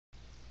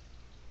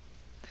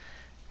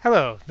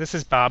Hello, this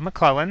is Bob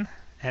McClellan,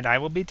 and I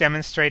will be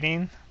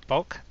demonstrating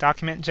bulk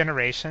document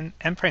generation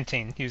and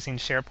printing using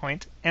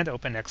SharePoint and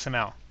Open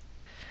XML.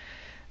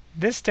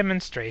 This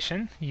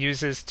demonstration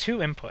uses two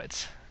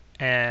inputs,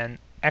 an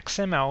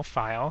XML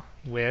file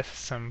with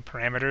some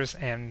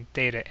parameters and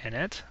data in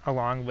it,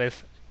 along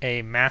with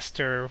a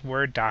master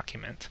Word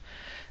document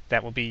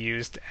that will be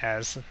used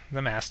as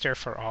the master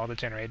for all the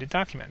generated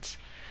documents.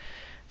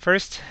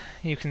 First,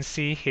 you can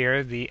see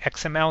here the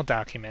XML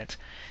document.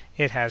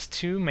 It has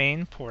two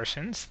main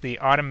portions. The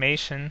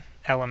automation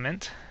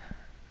element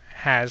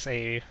has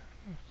a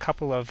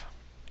couple of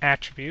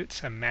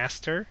attributes, a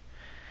master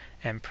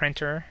and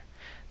printer.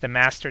 The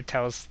master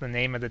tells the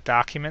name of the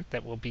document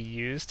that will be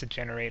used to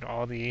generate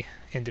all the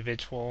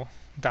individual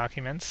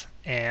documents,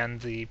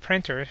 and the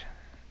printer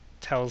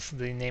tells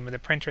the name of the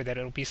printer that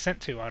it will be sent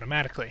to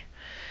automatically.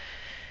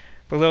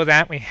 Below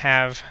that, we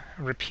have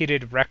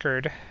repeated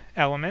record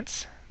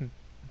elements.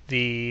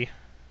 The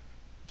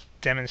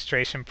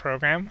demonstration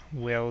program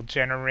will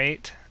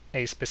generate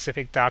a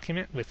specific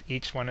document with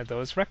each one of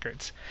those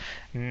records.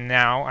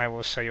 Now I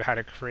will show you how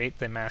to create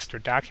the master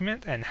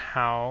document and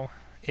how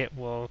it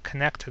will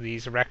connect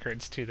these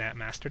records to that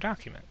master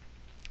document.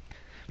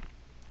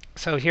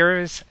 So here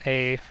is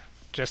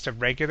just a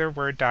regular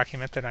Word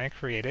document that I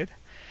created.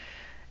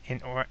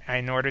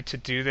 In order to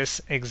do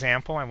this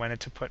example, I wanted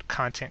to put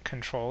content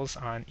controls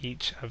on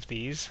each of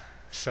these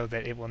so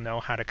that it will know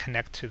how to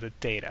connect to the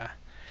data.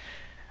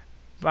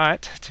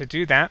 But to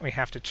do that, we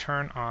have to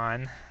turn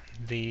on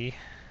the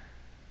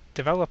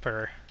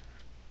Developer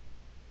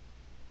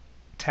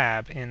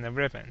tab in the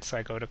ribbon. So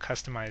I go to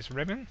Customize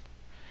Ribbon,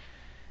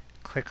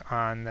 click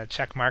on the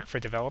check mark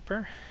for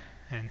Developer,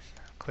 and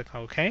click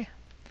OK.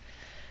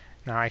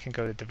 Now I can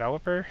go to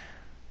Developer,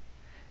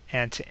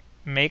 and to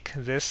make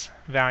this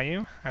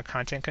value a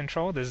content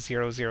control, this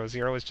 000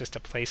 is just a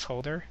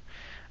placeholder.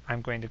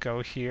 I'm going to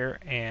go here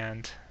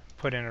and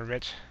put in a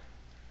rich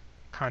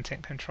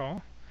content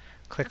control.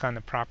 Click on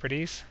the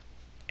properties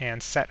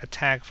and set a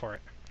tag for it.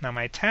 Now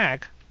my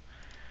tag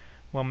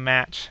will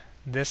match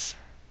this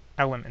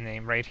element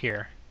name right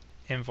here,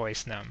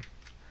 invoice num.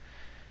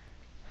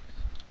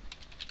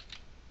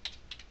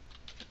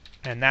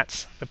 And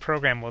the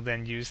program will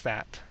then use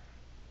that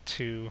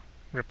to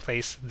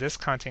replace this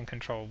content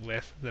control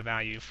with the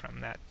value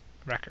from that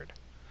record.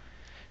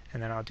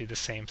 And then I'll do the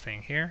same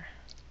thing here.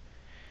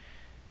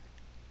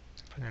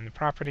 Put in the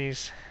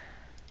properties.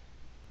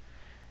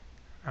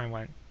 I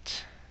want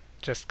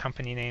just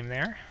company name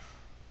there.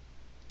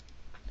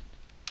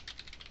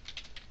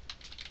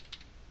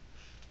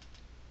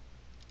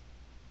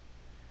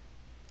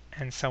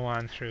 And so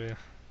on through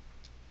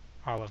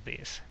all of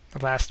these.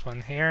 The last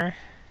one here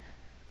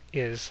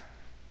is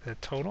the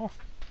total.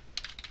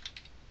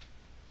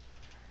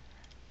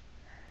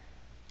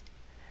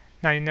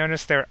 Now you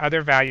notice there are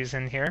other values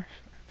in here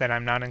that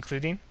I'm not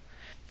including.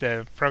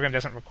 The program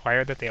doesn't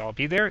require that they all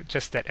be there,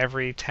 just that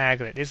every tag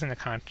that is in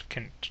the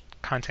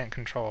content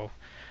control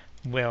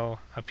will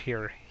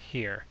appear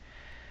here.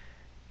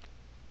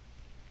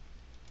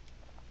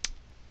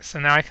 So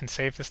now I can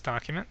save this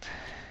document.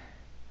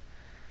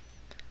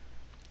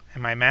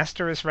 And my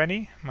master is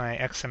ready. My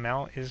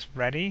XML is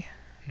ready.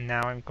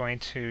 Now I'm going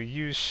to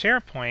use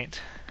SharePoint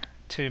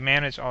to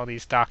manage all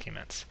these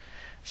documents.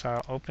 So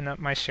I'll open up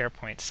my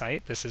SharePoint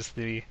site. This is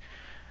the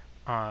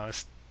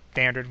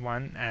standard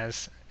one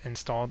as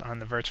installed on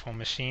the virtual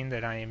machine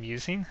that I am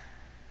using.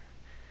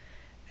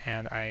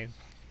 And I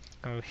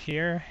go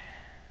here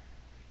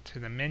to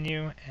the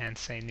menu and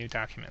say New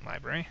Document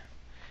Library.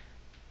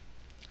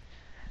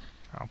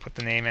 I'll put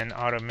the name in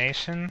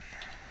Automation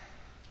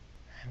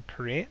and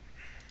create.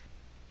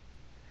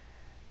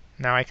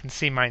 Now I can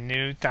see my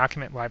new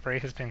document library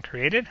has been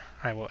created.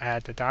 I will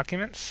add the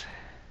documents.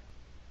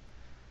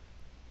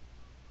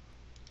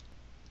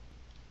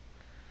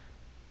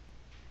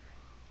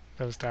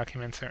 Those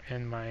documents are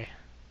in my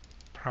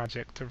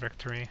project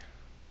directory.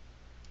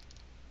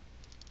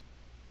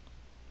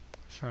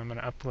 So I'm going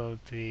to upload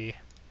the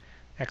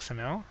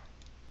XML.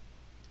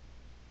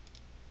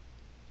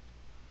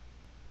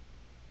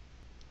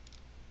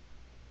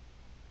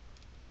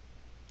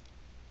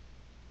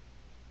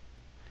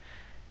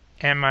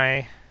 And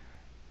my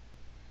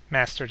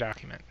master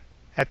document.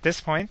 At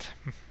this point,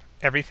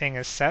 everything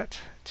is set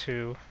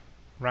to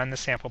run the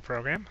sample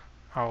program.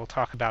 I'll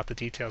talk about the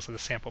details of the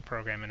sample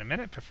program in a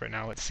minute, but for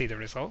now let's see the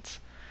results.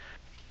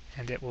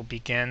 And it will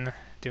begin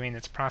doing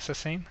its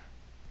processing.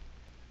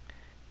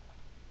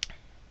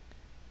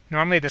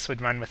 Normally this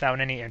would run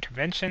without any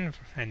intervention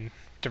and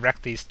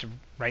direct these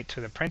right to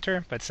the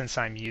printer, but since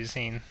I'm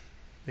using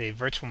the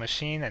virtual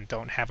machine and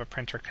don't have a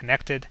printer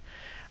connected,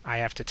 I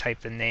have to type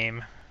the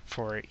name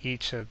for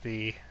each of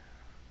the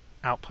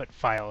output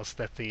files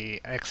that the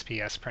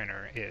XPS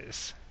printer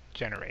is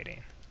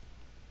generating.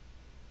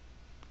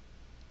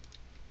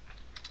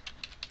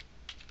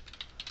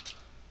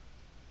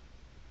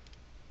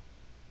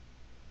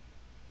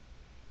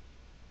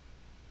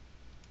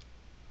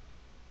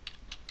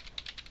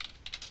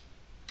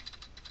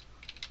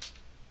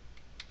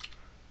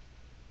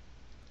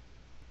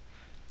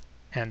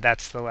 And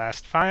that's the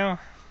last file.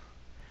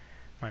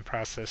 My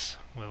process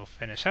will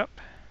finish up.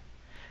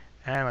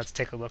 And let's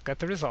take a look at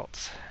the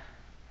results.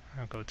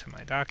 I'll go to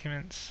my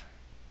documents,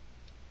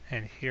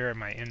 and here are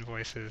my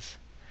invoices.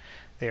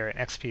 They are in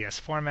XPS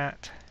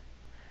format,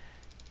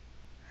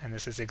 and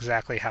this is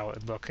exactly how it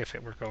would look if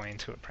it were going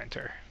to a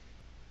printer.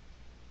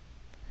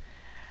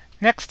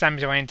 Next, I'm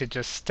going to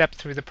just step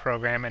through the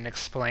program and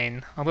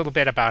explain a little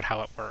bit about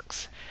how it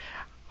works.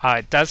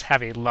 It does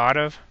have a lot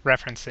of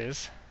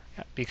references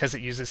because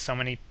it uses so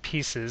many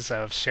pieces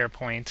of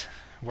SharePoint,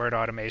 Word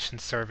automation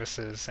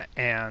services,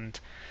 and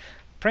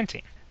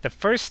printing. The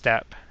first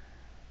step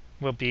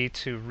will be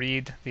to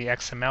read the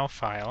XML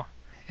file.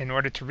 In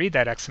order to read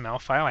that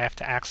XML file, I have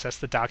to access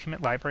the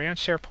document library on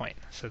SharePoint.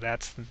 So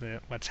that's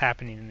what's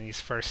happening in these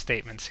first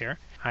statements here.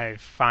 I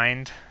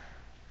find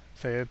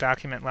the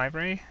document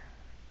library,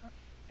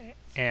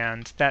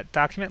 and that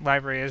document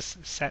library is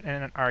set in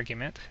an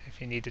argument.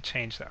 If you need to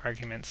change the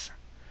arguments,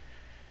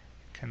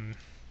 you can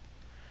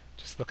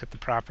just look at the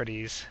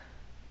properties.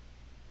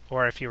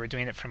 Or if you were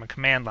doing it from a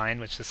command line,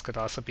 which this could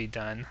also be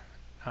done,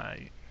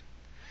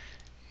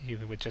 you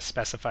would just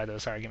specify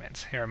those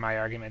arguments. Here are my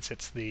arguments.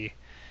 It's the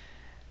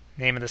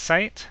name of the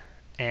site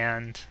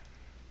and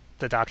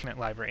the document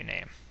library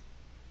name.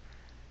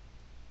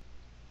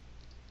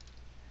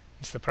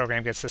 So the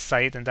program gets the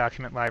site and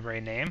document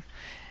library name.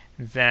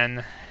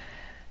 Then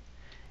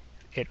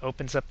it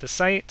opens up the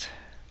site,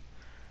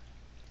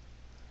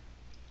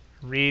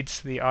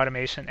 reads the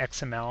automation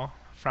XML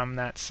from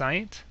that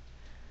site,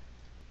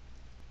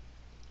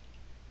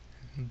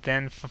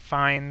 then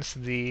finds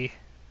the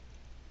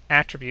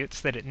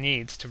attributes that it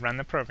needs to run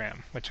the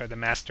program, which are the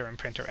master and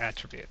printer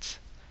attributes,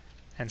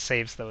 and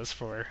saves those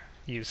for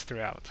use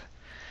throughout.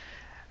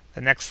 The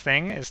next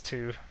thing is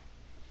to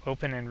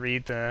open and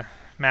read the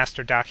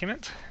master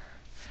document.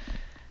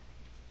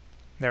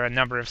 There are a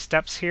number of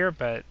steps here,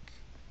 but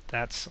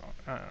that's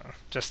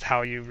just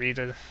how you read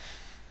a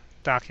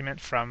document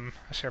from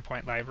a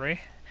SharePoint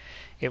library.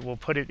 It will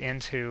put it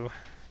into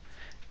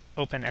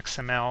Open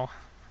XML,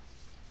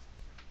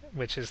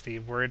 which is the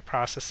word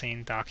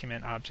processing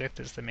document object,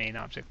 is the main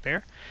object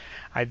there.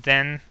 I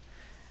then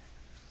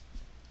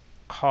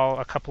call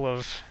a couple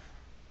of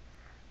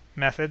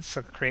methods,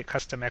 so create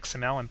custom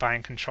XML and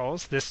bind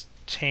controls. This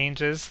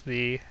changes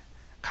the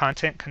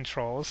content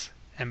controls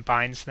and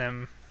binds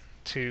them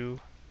to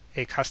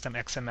a custom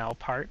XML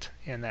part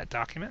in that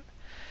document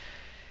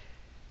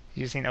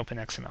using Open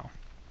XML.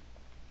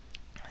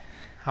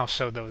 I'll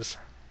show those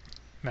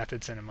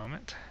methods in a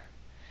moment.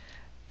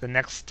 The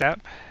next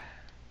step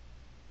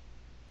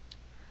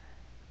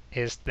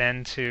is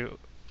then to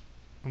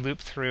loop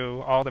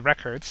through all the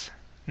records.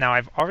 Now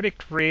I've already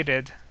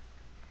created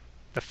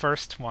the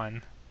first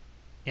one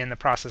in the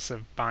process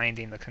of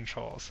binding the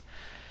controls.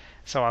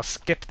 So I'll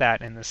skip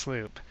that in this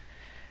loop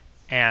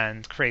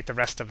and create the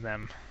rest of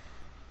them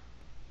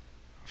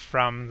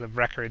from the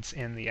records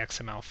in the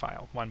XML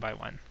file, one by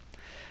one.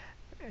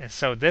 And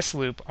so this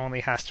loop only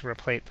has to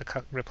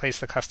replace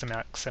the custom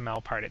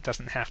XML part. It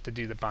doesn't have to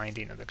do the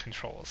binding of the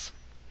controls.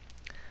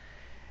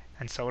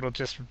 And so it'll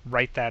just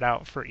write that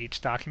out for each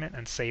document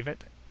and save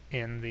it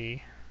in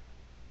the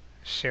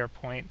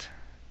SharePoint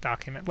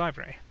document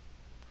library.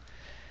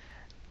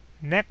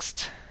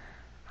 Next,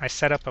 I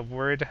set up a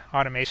Word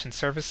automation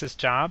services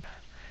job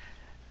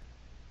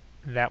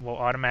that will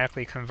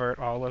automatically convert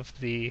all of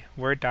the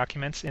Word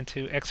documents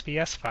into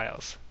XPS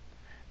files.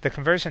 The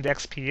conversion to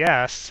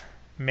XPS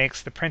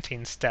makes the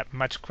printing step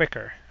much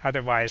quicker.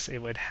 Otherwise, it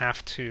would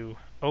have to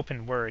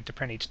open Word to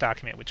print each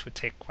document, which would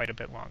take quite a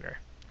bit longer.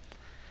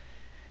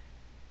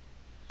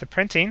 The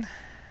printing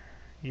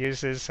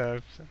uses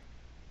a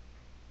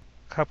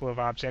couple of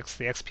objects,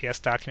 the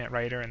XPS document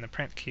writer and the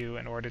print queue,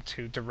 in order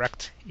to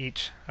direct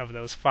each of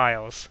those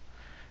files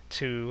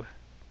to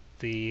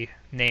the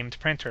named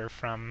printer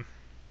from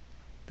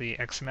the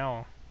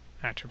XML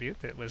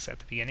attribute that was at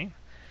the beginning.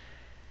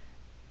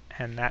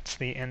 And that's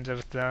the end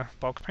of the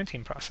bulk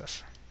printing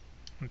process.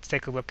 Let's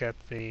take a look at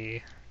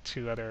the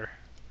two other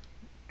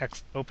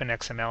Open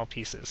XML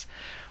pieces.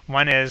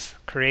 One is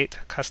create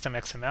custom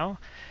XML.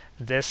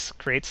 This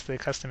creates the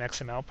custom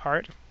XML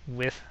part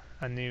with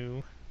a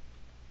new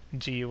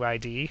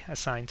GUID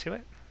assigned to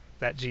it.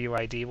 That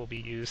GUID will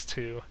be used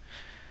to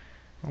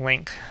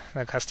link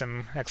the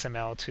custom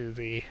XML to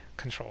the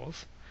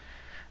controls.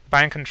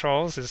 Bind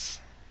controls is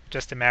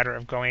just a matter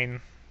of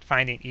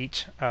finding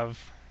each of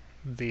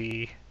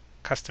the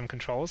custom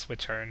controls,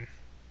 which are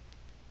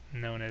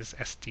known as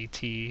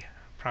SDT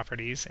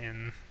properties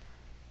in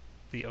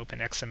the Open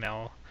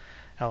XML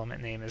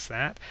element name is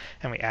that,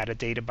 and we add a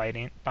data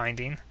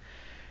binding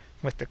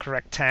with the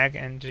correct tag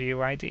and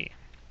GUID.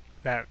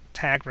 That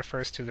tag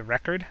refers to the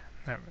record.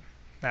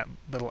 That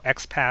little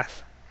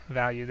XPath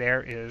value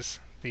there is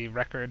the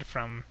record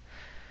from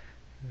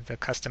the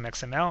custom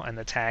XML, and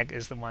the tag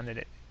is the one that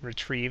it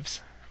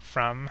retrieves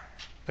from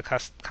the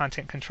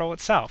content control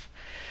itself.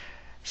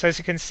 So as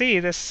you can see,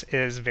 this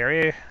is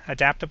very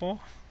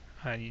adaptable.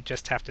 You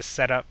just have to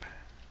set up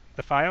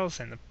the files,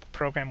 and the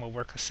program will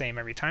work the same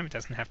every time. It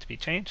doesn't have to be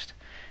changed.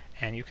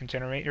 and you can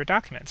generate your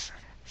documents.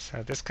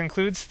 So this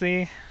concludes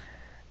the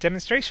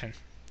demonstration.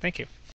 Thank you.